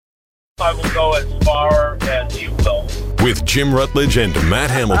I will go as far as you will. With Jim Rutledge and Matt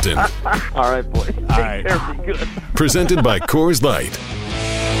Hamilton. All right, boys. Take care. Be good. Presented by Coors Light.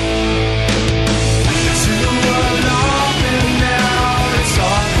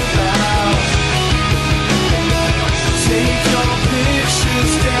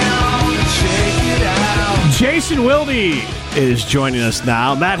 Jason Wilde is joining us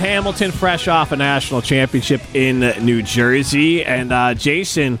now. Matt Hamilton, fresh off a national championship in New Jersey. And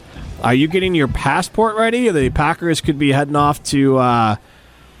Jason, are you getting your passport ready? The Packers could be heading off to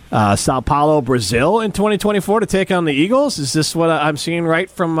Sao Paulo, Brazil in 2024 to take on the Eagles. Is this what I'm seeing right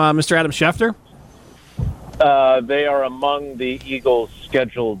from Mr. Adam Schefter? They are among the Eagles'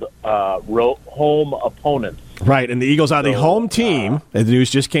 scheduled home opponents. Right, and the Eagles are the home team. The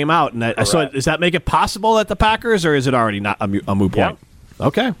news just came out. And so does that make it possible at the Packers, or is it already not a moot point? Yep.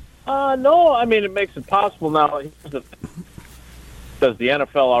 Okay. No, I mean, it makes it possible. Now, does the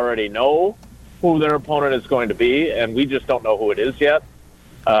NFL already know who their opponent is going to be, and we just don't know who it is yet?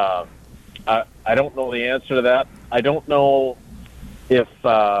 I don't know the answer to that. I don't know if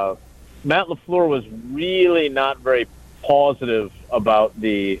Matt LaFleur was really not very positive about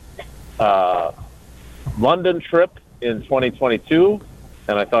the London trip in 2022,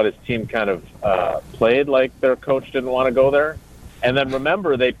 and I thought his team kind of played like their coach didn't want to go there. And then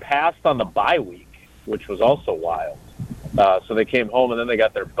remember, they passed on the bye week, which was also wild. So they came home, and then they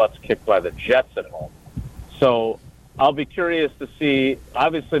got their butts kicked by the Jets at home. So I'll be curious to see.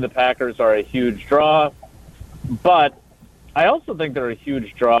 Obviously, the Packers are a huge draw, but I also think they're a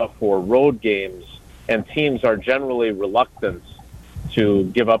huge draw for road games, and teams are generally reluctant to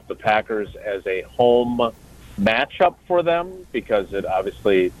give up the Packers as a home matchup for them because it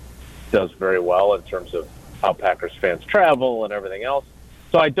obviously does very well in terms of how Packers fans travel and everything else.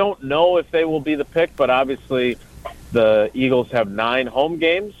 So I don't know if they will be the pick, but obviously the Eagles have 9 home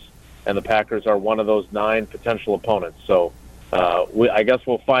games, and the Packers are one of those 9 potential opponents. So I guess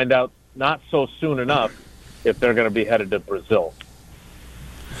we'll find out not so soon enough if they're going to be headed to Brazil.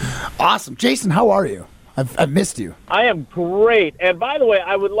 Awesome. Jason, how are you? I've missed you. I am great. And by the way,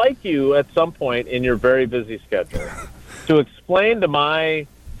 I would like you at some point in your very busy schedule to explain to my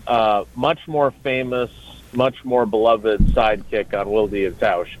much more famous, much more beloved sidekick on Wilde and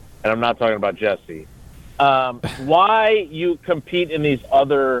Tausch, and I'm not talking about Jesse, why you compete in these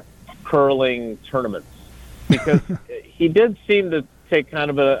other curling tournaments. Because he did seem to take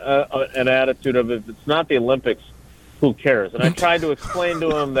kind of an attitude of, if it's not the Olympics, who cares? And I tried to explain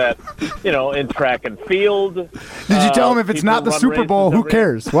to him that, in track and field. Did you tell him if it's not the Super Bowl, who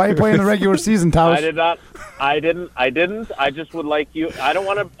cares? Why are you playing the regular season, Tausch? I did not. I didn't. I just would like you. I don't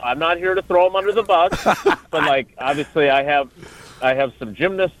want to. I'm not here to throw him under the bus. But obviously, I have some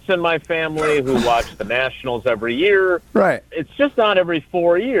gymnasts in my family who watch the Nationals every year. Right. It's just not every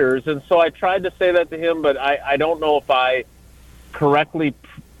 4 years, and so I tried to say that to him, but I don't know if I correctly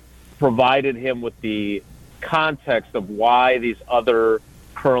provided him with the context of why these other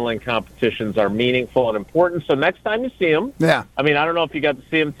curling competitions are meaningful and important. So next time you see him, I don't know if you got to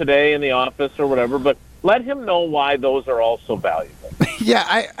see him today in the office or whatever, but let him know why those are also valuable. Yeah,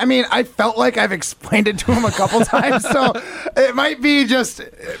 I felt like I've explained it to him a couple times, so it might be just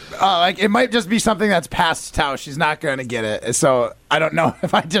it might just be something that's past Tausch. He's not going to get it, so I don't know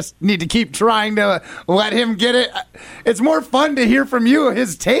if I just need to keep trying to let him get it. It's more fun to hear from you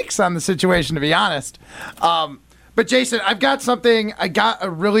his takes on the situation, to be honest. But Jason, I've got something. I got a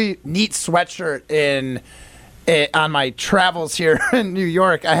really neat sweatshirt on my travels here in New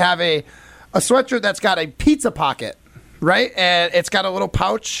York. I have a sweatshirt that's got a pizza pocket, right? And it's got a little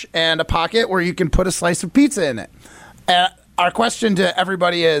pouch and a pocket where you can put a slice of pizza in it. And our question to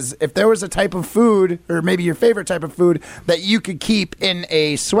everybody is, if there was a type of food, or maybe your favorite type of food, that you could keep in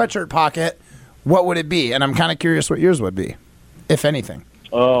a sweatshirt pocket, what would it be? And I'm kind of curious what yours would be, if anything.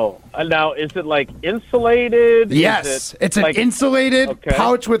 Oh, now is it like insulated? Yes, it's an insulated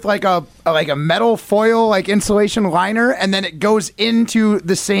pouch with like a metal foil, like insulation liner, and then it goes into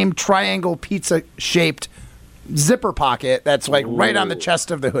the same triangle pizza shaped zipper pocket that's like right on the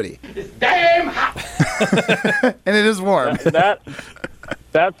chest of the hoodie. It's damn hot, and it is warm. That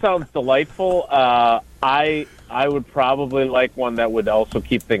sounds delightful. I would probably like one that would also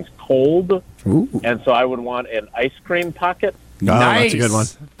keep things cold. Ooh. And so I would want an ice cream pocket. No, nice. That's a good one.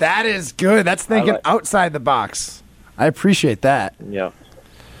 That is good. That's thinking outside the box. I appreciate that. Yeah.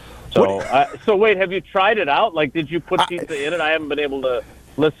 So wait, have you tried it out? Like, did you put pizza in it? I haven't been able to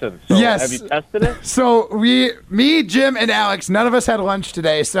listen. So yes. Have you tested it? So me, Jim, and Alex, none of us had lunch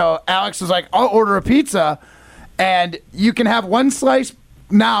today. So Alex was like, I'll order a pizza, and you can have one slice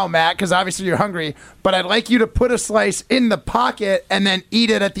now, Matt, because obviously you're hungry, but I'd like you to put a slice in the pocket and then eat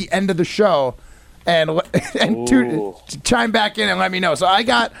it at the end of the show. And to chime back in and let me know. So I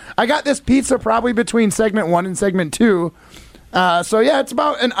got this pizza probably between segment 1 and segment 2. So yeah, it's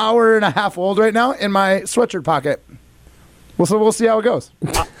about an hour and a half old right now in my sweatshirt pocket. So we'll see how it goes.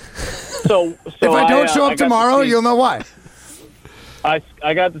 So if I don't show up tomorrow, you'll know why. I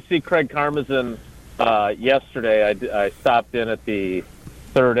got to see Craig Karmazin yesterday. I stopped in at the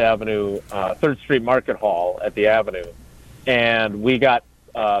 3rd Street Market Hall at the Avenue, and we got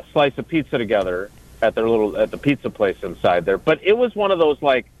a slice of pizza together at the pizza place inside there. But it was one of those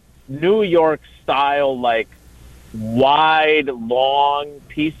like New York style, like wide, long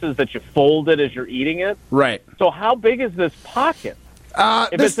pieces that you folded as you're eating it. Right. So how big is this pocket?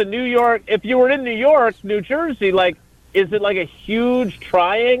 If you were in New York, New Jersey, like, is it like a huge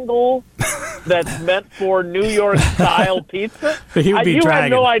triangle that's meant for New York style pizza? You had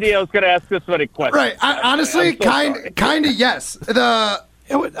no idea I was going to ask this many questions. Right. Honestly, kind of yes.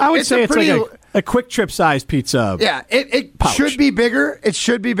 I would say it's like a quick trip size pizza. Yeah, it should be bigger. It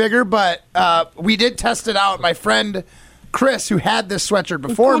should be bigger, but we did test it out. My friend Chris, who had this sweatshirt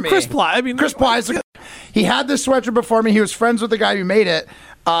before me. Chris Ply. Chris Ply. He had this sweatshirt before me. He was friends with the guy who made it.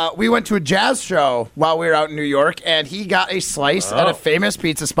 We went to a jazz show while we were out in New York, and he got a slice at a famous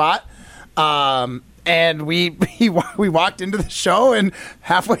pizza spot. And we walked into the show, and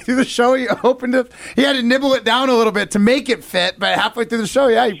halfway through the show, he opened it. He had to nibble it down a little bit to make it fit, but halfway through the show,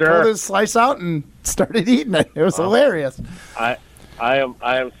 he pulled his slice out and started eating it. It was hilarious. I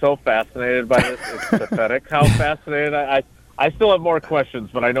am so fascinated by this. It's pathetic how fascinated I still have more questions,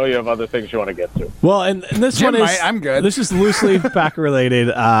 but I know you have other things you want to get to. Well, and this Jim, one is I'm good. This is loosely Packer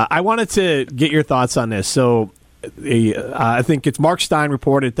related. I wanted to get your thoughts on this. So, I think it's Mark Stein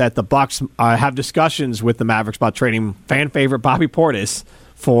reported that the Bucs have discussions with the Mavericks about trading fan favorite Bobby Portis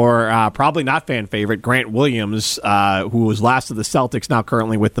for probably not fan favorite Grant Williams, who was last of the Celtics, now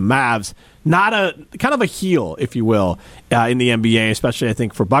currently with the Mavs. Not a kind of a heel, if you will, in the NBA, especially I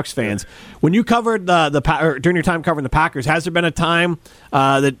think for Bucs fans. When you covered during your time covering the Packers, has there been a time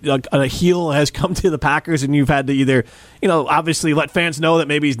that a heel has come to the Packers and you've had to either, obviously let fans know that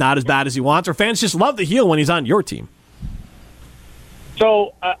maybe he's not as bad as he wants, or fans just love the heel when he's on your team?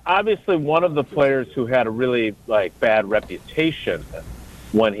 So obviously, one of the players who had a really bad reputation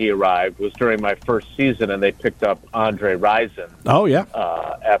when he arrived was during my first season, and they picked up Andre Rison. Oh yeah,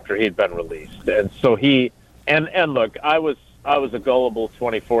 after he'd been released, and so he and look, I was a gullible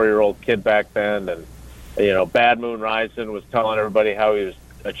 24-year-old kid back then, and Bad Moon Rison was telling everybody how he was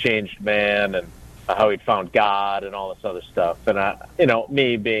a changed man and how he'd found God and all this other stuff, and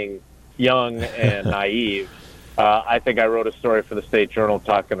me being young and naive. I think I wrote a story for the State Journal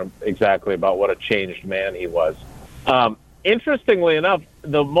talking exactly about what a changed man he was. Interestingly enough,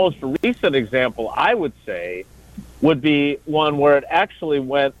 the most recent example, I would say, would be one where it actually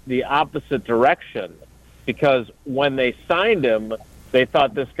went the opposite direction, because when they signed him, they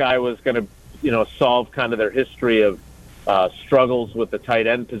thought this guy was going to, solve kind of their history of struggles with the tight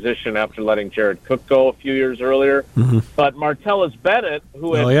end position after letting Jared Cook go a few years earlier. Mm-hmm. But Martellus Bennett,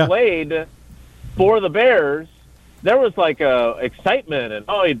 who had played for the Bears, there was excitement, and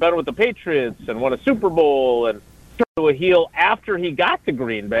he'd been with the Patriots and won a Super Bowl and to a heel after he got to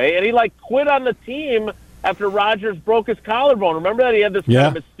Green Bay, and he quit on the team after Rodgers broke his collarbone. Remember that? He had this kind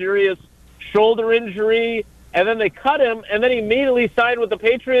of mysterious shoulder injury, and then they cut him, and then he immediately signed with the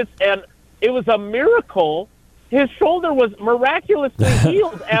Patriots, and it was a miracle. His shoulder was miraculously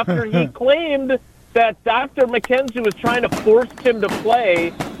healed after he claimed that Dr. McKenzie was trying to force him to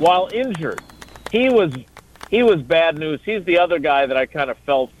play while injured. He was bad news. He's the other guy that I kind of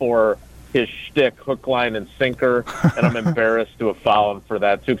fell for his shtick, hook, line, and sinker, and I'm embarrassed to have fallen for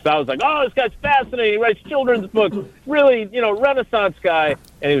that, too, because I was like, this guy's fascinating. He writes children's books, really, Renaissance guy,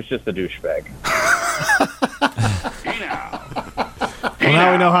 and he was just a douchebag. Well,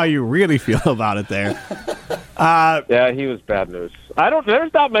 now we know how you really feel about it there. Yeah, he was bad news.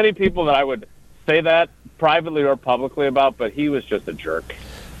 There's not many people that I would say that privately or publicly about, but he was just a jerk.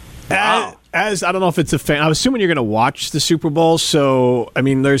 Wow. As I don't know if it's a fan, I'm assuming you're going to watch the Super Bowl. So,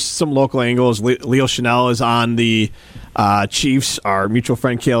 there's some local angles. Leo Chanel is on the Chiefs. Our mutual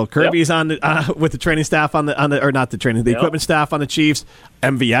friend Cale Kirby is on with the training staff the equipment staff on the Chiefs.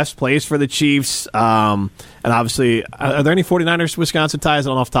 MVS plays for the Chiefs. And obviously, are there any 49ers Wisconsin ties? I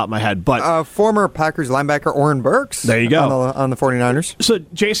don't know off the top of my head. But former Packers linebacker Oren Burks. There you go. On the 49ers. So,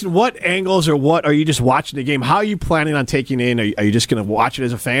 Jason, what angles or what are you just watching the game? How are you planning on taking in? Are you just going to watch it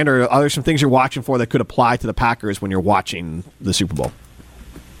as a fan, or are there some things you're watching for that could apply to the Packers when you're watching the Super Bowl?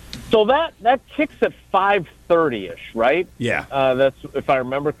 So that kicks at 5:30ish, right? Yeah. That's if I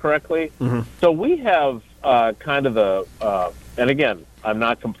remember correctly. Mm-hmm. So we have kind of the, and again, I'm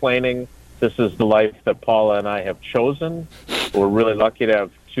not complaining. This is the life that Paula and I have chosen. We're really lucky to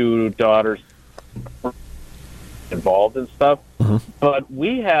have two daughters involved in stuff. Mm-hmm. But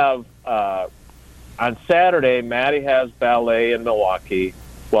we have, on Saturday, Maddie has ballet in Milwaukee,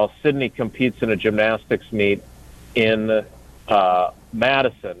 while Sydney competes in a gymnastics meet in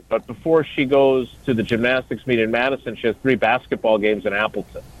Madison. But before she goes to the gymnastics meet in Madison, she has 3 basketball games in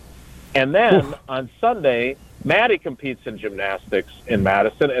Appleton. And then on Sunday, Maddie competes in gymnastics in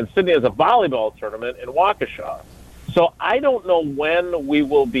Madison, and Sydney has a volleyball tournament in Waukesha. So I don't know when we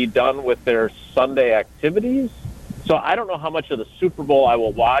will be done with their Sunday activities. So I don't know how much of the Super Bowl I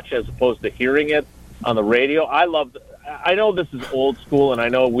will watch as opposed to hearing it on the radio. I know this is old school, and I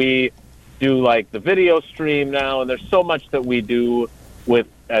know we do like the video stream now, and there's so much that we do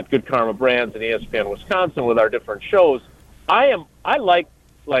at Good Karma Brands and ESPN Wisconsin with our different shows. I like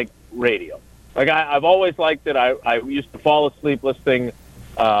radio. Like I've always liked it. I used to fall asleep listening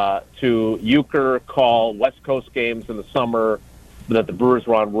to Euchre call West Coast games in the summer that the Brewers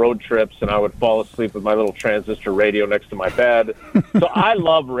were on road trips, and I would fall asleep with my little transistor radio next to my bed. So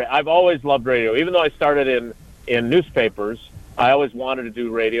I've always loved radio. Even though I started in newspapers, I always wanted to do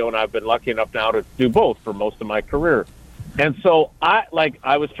radio, and I've been lucky enough now to do both for most of my career. And so I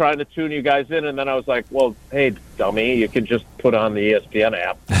was trying to tune you guys in, and then I was like, well, hey, dummy, you can just put on the ESPN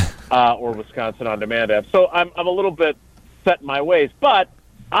app or Wisconsin On Demand app. So I'm a little bit set in my ways, but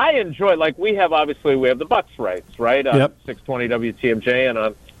I enjoy, we have the Bucks rights, right? On 620 WTMJ and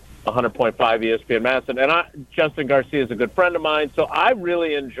on 100.5 ESPN Madison. And Justin Garcia is a good friend of mine, so I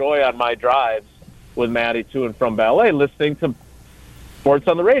really enjoy on my drives with Maddie to and from ballet listening to sports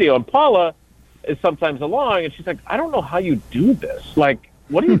on the radio. And Paula is sometimes along, and she's like, I don't know how you do this. Like,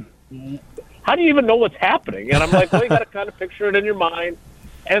 how do you even know what's happening? And I'm like, well, you got to kind of picture it in your mind.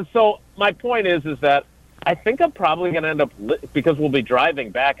 And so my point is that I think I'm probably going to end up, because we'll be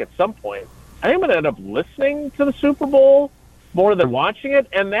driving back at some point, I think I'm going to end up listening to the Super Bowl more than watching it.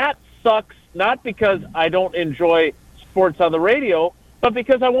 And that sucks, not because I don't enjoy sports on the radio, but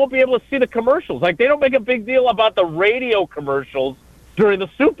because I won't be able to see the commercials. Like, they don't make a big deal about the radio commercials during the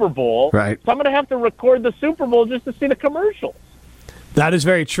Super Bowl. Right. So I'm going to have to record the Super Bowl just to see the commercials. That is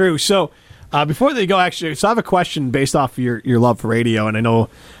very true. So before they go, actually, so I have a question based off your love for radio, and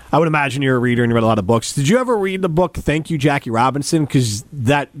I would imagine you're a reader and you read a lot of books. Did you ever read the book Thank You, Jackie Robinson? Because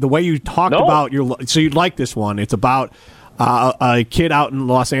the way you talked about so you'd like this one. It's about a kid out in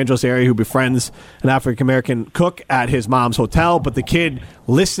the Los Angeles area who befriends an African-American cook at his mom's hotel, but the kid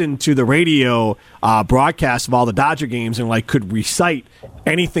listened to the radio broadcast of all the Dodger games and could recite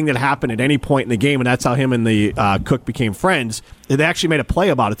anything that happened at any point in the game, and that's how him and the cook became friends. They actually made a play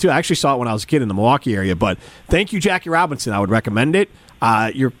about it, too. I actually saw it when I was a kid in the Milwaukee area, but Thank You, Jackie Robinson. I would recommend it.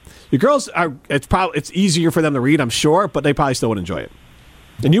 Your girls it's easier for them to read, I'm sure, but they probably still would enjoy it.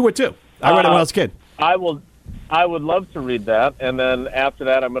 And you would, too. I read it when I was a kid. I would love to read that, and then after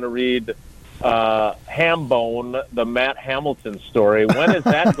that, I'm going to read Hambone, the Matt Hamilton story. When is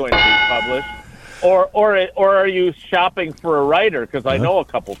that going to be published? Or are you shopping for a writer? Because I know a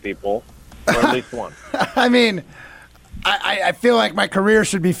couple people, or at least one. I mean, I feel like my career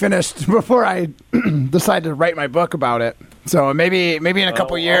should be finished before I decide to write my book about it. So maybe in a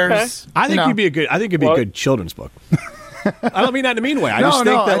couple years. Okay. I think you'd be a good children's book. I don't mean that in a mean way. I just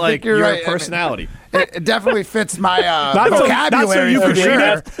think that think you're right. Personality. It definitely fits my vocabulary. Not so you could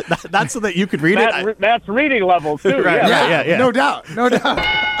read it. That's so that you could read it. That's reading level too. Right, yeah. No doubt.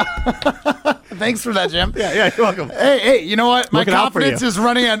 Thanks for that, Jim. Yeah, you're welcome. Hey, you know what? My confidence is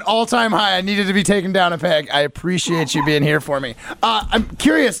running at an all-time high. I needed to be taken down a peg. I appreciate you being here for me. I'm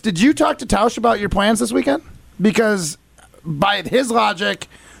curious. Did you talk to Tausch about your plans this weekend? Because by his logic,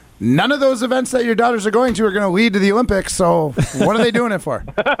 none of those events that your daughters are going to are going to lead to the Olympics, so what are they doing it for?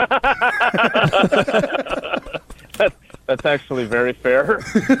 That's actually very fair.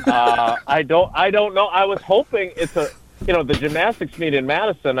 I don't know. I was hoping the gymnastics meet in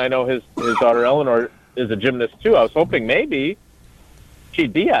Madison. I know his daughter Eleanor is a gymnast too. I was hoping maybe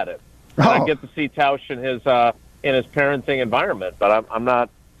she'd be at it. I'd get to see Tausch in his parenting environment, but I'm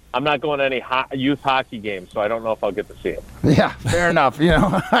not going to any youth hockey games, so I don't know if I'll get to see him. Yeah, fair enough.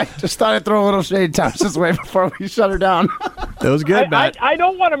 I just thought I'd throw a little shade Tausch's way before we shut her down. That was good, Matt. I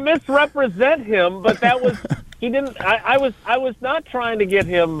don't want to misrepresent him, but that was he didn't. I was not trying to get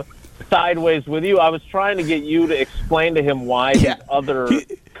him sideways with you. I was trying to get you to explain to him why his other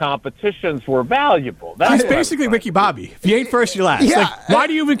competitions were valuable. That's He's what I'm basically trying Ricky to Bobby. If you ain't first, you last. Yeah. Like, why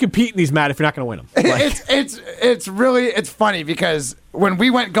do you even compete in these, Matt, if you're not going to win them? Like, It's funny because when we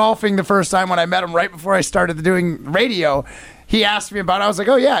went golfing the first time, when I met him right before I started doing radio, he asked me about it. I was like,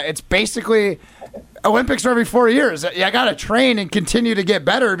 oh, yeah, it's basically Olympics are every 4 years. I got to train and continue to get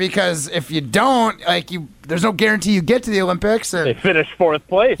better because if you don't, there's no guarantee you get to the Olympics. They finish fourth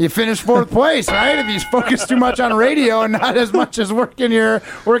place. You finish fourth place, right? If you focus too much on radio and not as much as working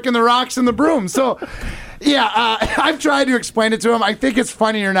the rocks and the broom. So, yeah, I've tried to explain it to him. I think it's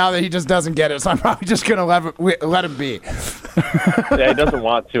funnier now that he just doesn't get it, so I'm probably just going to let him be. Yeah, he doesn't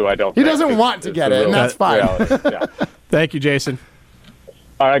want to, I don't He think. doesn't want to get it, and that's fine. Yeah. thank you, Jason.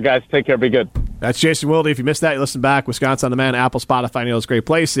 All right, guys, take care. Be good. That's Jason Wilde. If you missed that, you listen back. Wisconsin On Demand, Apple, Spotify, and all those great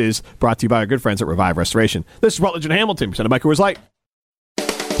places. Brought to you by our good friends at Revive Restoration. This is Rutledge and Hamilton, presented by Coors Light.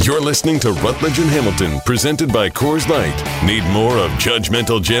 You're listening to Rutledge and Hamilton, presented by Coors Light. Need more of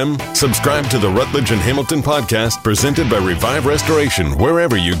Judgmental Jim? Subscribe to the Rutledge and Hamilton podcast, presented by Revive Restoration,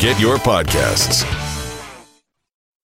 wherever you get your podcasts.